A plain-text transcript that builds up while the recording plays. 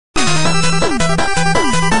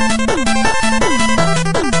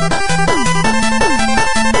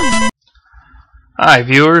Hi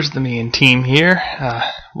viewers, the me and team here.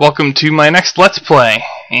 Welcome to my next Let's Play,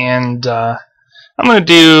 and I'm going to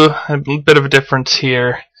do a bit of a difference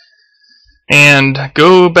here and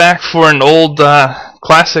go back for an old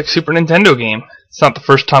classic Super Nintendo game. It's not the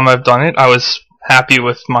first time I've done it. I was happy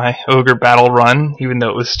with my Ogre Battle run, even though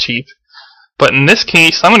it was cheap. But in this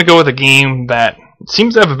case, I'm going to go with a game that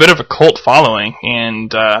seems to have a bit of a cult following,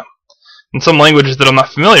 and in some languages that I'm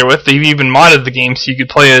not familiar with, they've even modded the game so you could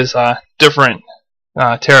play as different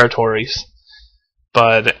territories.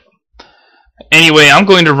 But anyway, I'm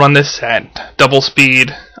going to run this at double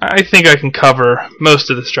speed. I think I can cover most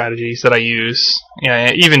of the strategies that I use,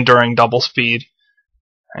 even during double speed,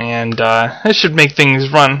 and it should make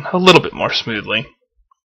things run a little bit more smoothly.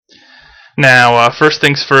 Now, first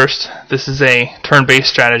things first, this is a turn-based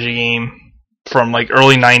strategy game from like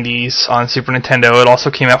early 90s on Super Nintendo. It also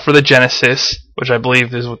came out for the Genesis, which I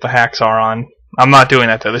believe is what the hacks are on. I'm not doing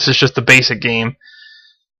that though, this is just the basic game.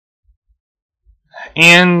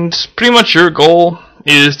 And pretty much your goal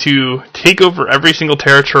is to take over every single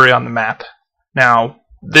territory on the map. Now,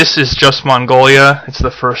 this is just Mongolia. It's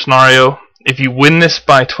the first scenario. If you win this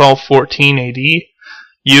by 1214 AD,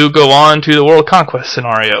 you go on to the World Conquest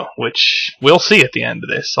scenario, which we'll see at the end of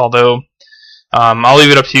this. Although, I'll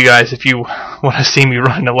leave it up to you guys if you want to see me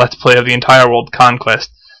run a Let's Play of the entire World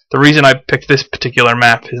Conquest. The reason I picked this particular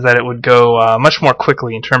map is that it would go much more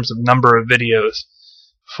quickly in terms of number of videos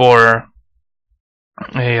for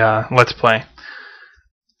a Let's Play.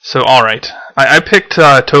 So, alright. I picked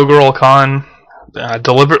Genghis Khan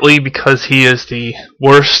deliberately because he is the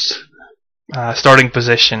worst starting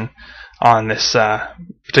position on this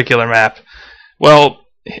particular map. Well,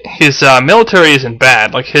 his military isn't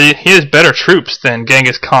bad. Like, he has better troops than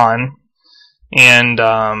Genghis Khan, and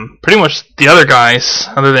pretty much the other guys,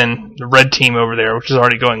 other than the red team over there, which is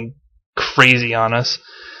already going crazy on us.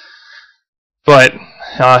 But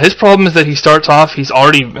his problem is that he starts off, he's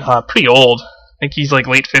already pretty old. I think he's like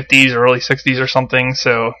late 50s or early 60s or something,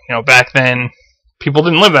 so, back then, people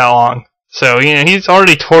didn't live that long. So, he's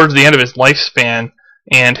already towards the end of his lifespan,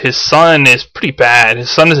 and his son is pretty bad.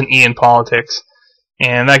 His son is an E in politics,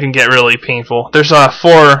 and that can get really painful. There's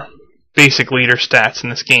 4 basic leader stats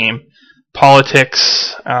in this game: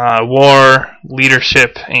 politics, war,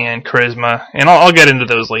 leadership, and charisma, and I'll get into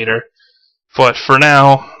those later. But for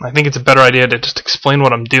now, I think it's a better idea to just explain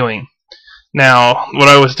what I'm doing. Now, what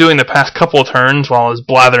I was doing the past couple of turns while I was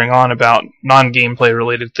blathering on about non-gameplay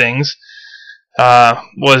related things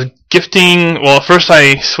was gifting. Well, first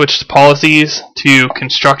I switched policies to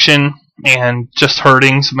construction and just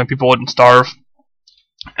herding so my people wouldn't starve.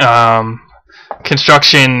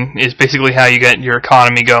 Construction is basically how you get your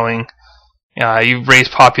economy going. You raise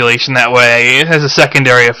population that way. It has a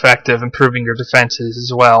secondary effect of improving your defenses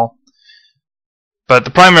as well. But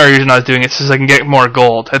the primary reason I was doing it is so I can get more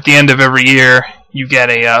gold. At the end of every year, you get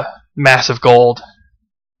a massive gold.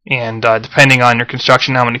 And depending on your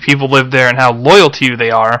construction, how many people live there, and how loyal to you they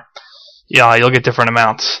are, you'll get different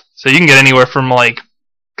amounts. So you can get anywhere from like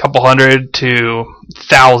a couple hundred to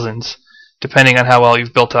thousands, depending on how well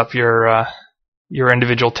you've built up your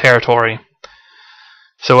individual territory.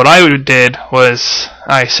 So what I did was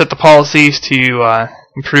I set the policies to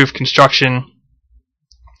improve construction,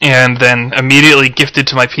 and then immediately gifted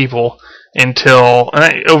to my people until,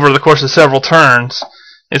 over the course of several turns,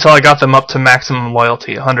 until I got them up to maximum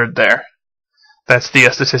loyalty, 100 there. That's the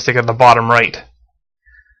statistic at the bottom right.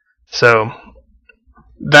 So,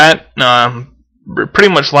 that pretty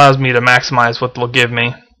much allows me to maximize what they'll give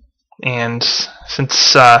me. And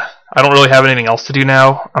since I don't really have anything else to do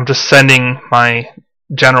now, I'm just sending my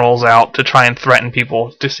generals out to try and threaten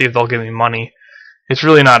people to see if they'll give me money. It's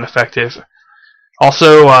really not effective.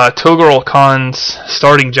 Also, Genghis Khan's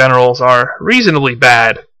starting generals are reasonably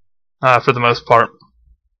bad, for the most part.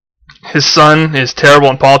 His son is terrible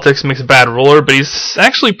in politics and makes a bad ruler, but he's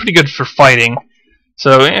actually pretty good for fighting.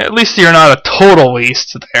 So at least you're not a total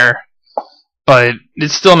waste there. But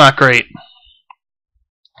it's still not great.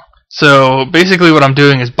 So basically what I'm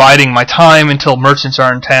doing is biding my time until merchants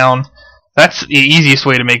are in town. That's the easiest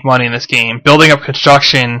way to make money in this game. Building up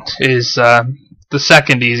construction is the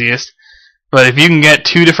second easiest. But if you can get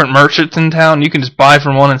 2 different merchants in town, you can just buy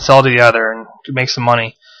from one and sell to the other and make some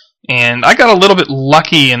money. And I got a little bit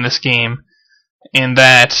lucky in this game in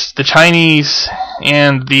that the Chinese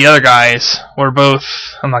and the other guys were both,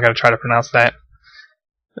 I'm not going to try to pronounce that,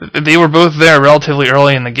 they were both there relatively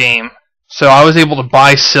early in the game. So I was able to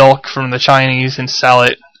buy silk from the Chinese and sell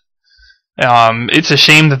it. It's a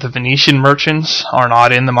shame that the Venetian merchants are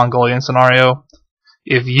not in the Mongolian scenario.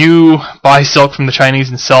 If you buy silk from the Chinese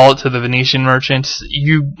and sell it to the Venetian merchants,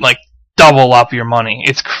 you double up your money.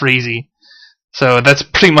 It's crazy. So that's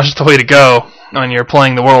pretty much the way to go when you're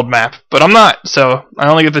playing the world map. But I'm not, so I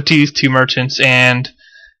only get these 2 merchants, and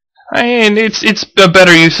I mean, it's a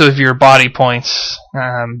better use of your body points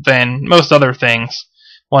than most other things.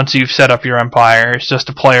 Once you've set up your empire, it's just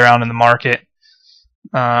to play around in the market.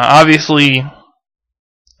 Obviously,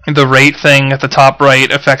 the rate thing at the top right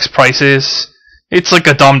affects prices. It's like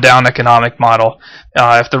a dumbed down economic model.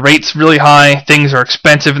 If the rate's really high, things are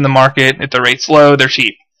expensive in the market. If the rate's low, they're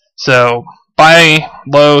cheap. So buy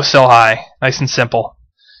low, sell high. Nice and simple.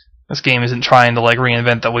 This game isn't trying to like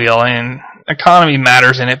reinvent the wheel, and economy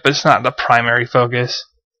matters in it, but it's not the primary focus.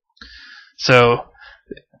 So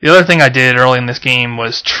the other thing I did early in this game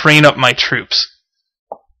was train up my troops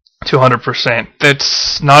to 100%.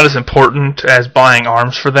 That's not as important as buying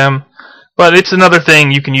arms for them, but it's another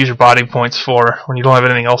thing you can use your body points for when you don't have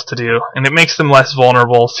anything else to do, and it makes them less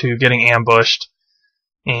vulnerable to getting ambushed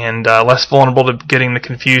and less vulnerable to getting the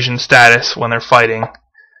confusion status when they're fighting.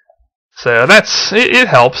 So it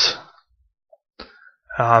helps.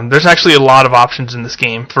 There's actually a lot of options in this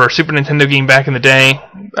game. For a Super Nintendo game back in the day,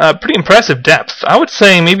 pretty impressive depth. I would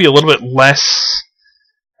say maybe a little bit less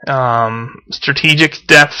strategic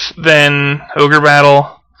depth than Ogre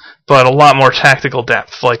Battle, but a lot more tactical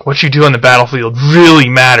depth. Like, what you do on the battlefield really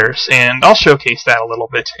matters, and I'll showcase that a little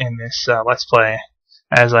bit in this Let's Play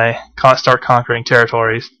as I start conquering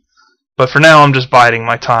territories. But for now, I'm just biding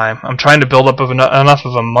my time. I'm trying to build up enough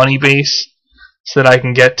of a money base so that I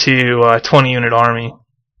can get to a 20-unit army.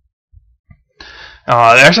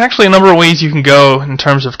 There's actually a number of ways you can go in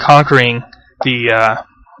terms of conquering the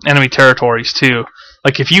enemy territories too.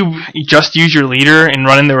 Like, if you just use your leader and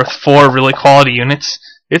run in there with 4 really quality units,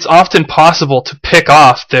 it's often possible to pick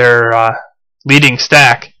off their leading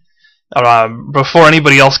stack before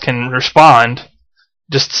anybody else can respond.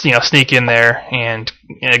 Just sneak in there and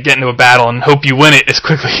get into a battle and hope you win it as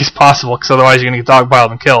quickly as possible, because otherwise you're going to get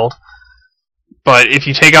dogpiled and killed. But if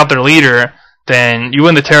you take out their leader, then you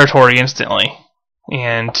win the territory instantly.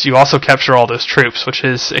 And you also capture all those troops, which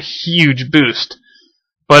is a huge boost.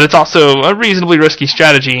 But it's also a reasonably risky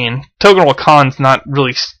strategy, and Genghis Khan's not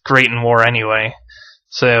really great in war anyway.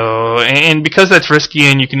 So, and because that's risky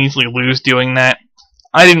and you can easily lose doing that,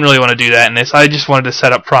 I didn't really want to do that in this. I just wanted to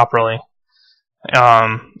set up properly.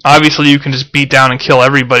 Obviously you can just beat down and kill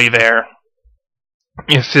everybody there.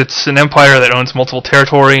 If it's an empire that owns multiple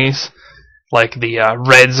territories, like the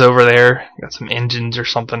Reds over there, got some engines or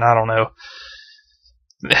something, I don't know.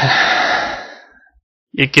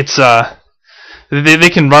 It gets they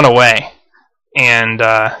can run away, and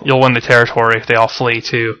you'll win the territory if they all flee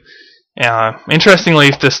too. Interestingly,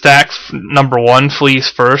 if the stack number 1 flees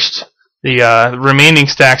first, the remaining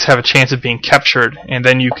stacks have a chance of being captured, and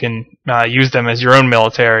then you can use them as your own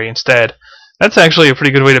military instead. That's actually a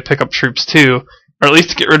pretty good way to pick up troops too, or at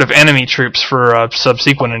least to get rid of enemy troops for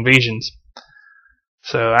subsequent invasions.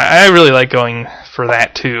 So I really like going for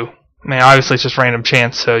that too. I mean, obviously it's just random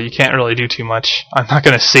chance, so you can't really do too much. I'm not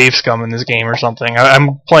going to save scum in this game or something.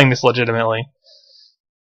 I'm playing this legitimately.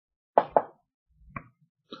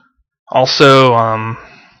 Also,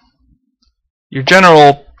 your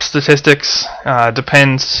general statistics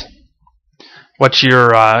depends what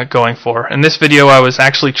you're going for. In this video, I was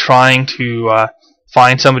actually trying to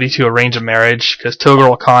find somebody to arrange a marriage, because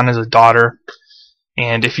Genghis Khan has a daughter,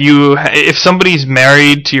 and if somebody's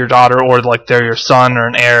married to your daughter, or like they're your son or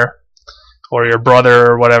an heir, or your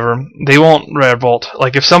brother or whatever, they won't revolt.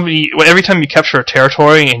 Like, if every time you capture a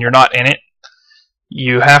territory and you're not in it,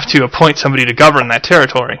 you have to appoint somebody to govern that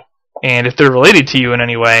territory. And if they're related to you in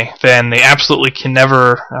any way, then they absolutely can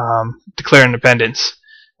never declare independence,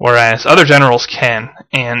 whereas other generals can.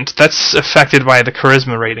 And that's affected by the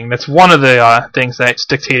charisma rating. That's one of the things that's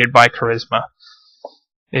dictated by charisma.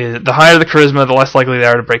 The higher the charisma, the less likely they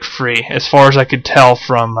are to break free, as far as I could tell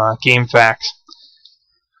from game facts.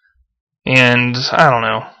 And I don't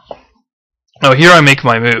know. Oh, here I make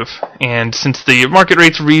my move. And since the market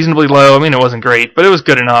rate's reasonably low, I mean, it wasn't great, but it was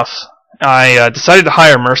good enough, I decided to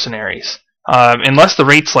hire mercenaries. Unless the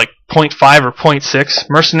rate's like 0.5 or 0.6,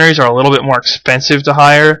 mercenaries are a little bit more expensive to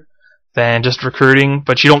hire than just recruiting,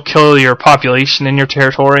 but you don't kill your population in your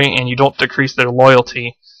territory, and you don't decrease their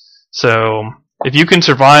loyalty. So if you can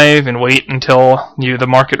survive and wait until the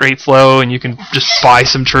market rate's low and you can just buy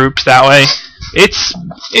some troops that way, it's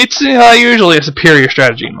usually a superior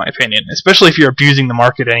strategy in my opinion, especially if you're abusing the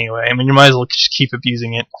market anyway. I mean, you might as well just keep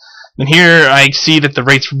abusing it. And here I see that the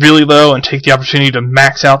rate's really low and take the opportunity to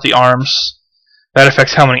max out the arms. That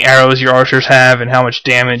affects how many arrows your archers have and how much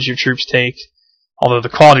damage your troops take, although the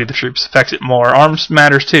quality of the troops affects it more. Arms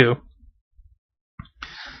matters too.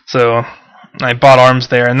 So I bought arms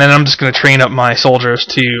there, and then I'm just going to train up my soldiers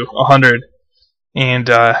to 100 And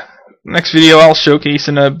next video I'll showcase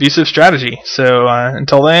an abusive strategy. So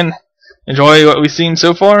until then, enjoy what we've seen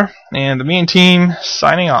so far, and the me and team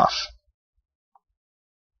signing off.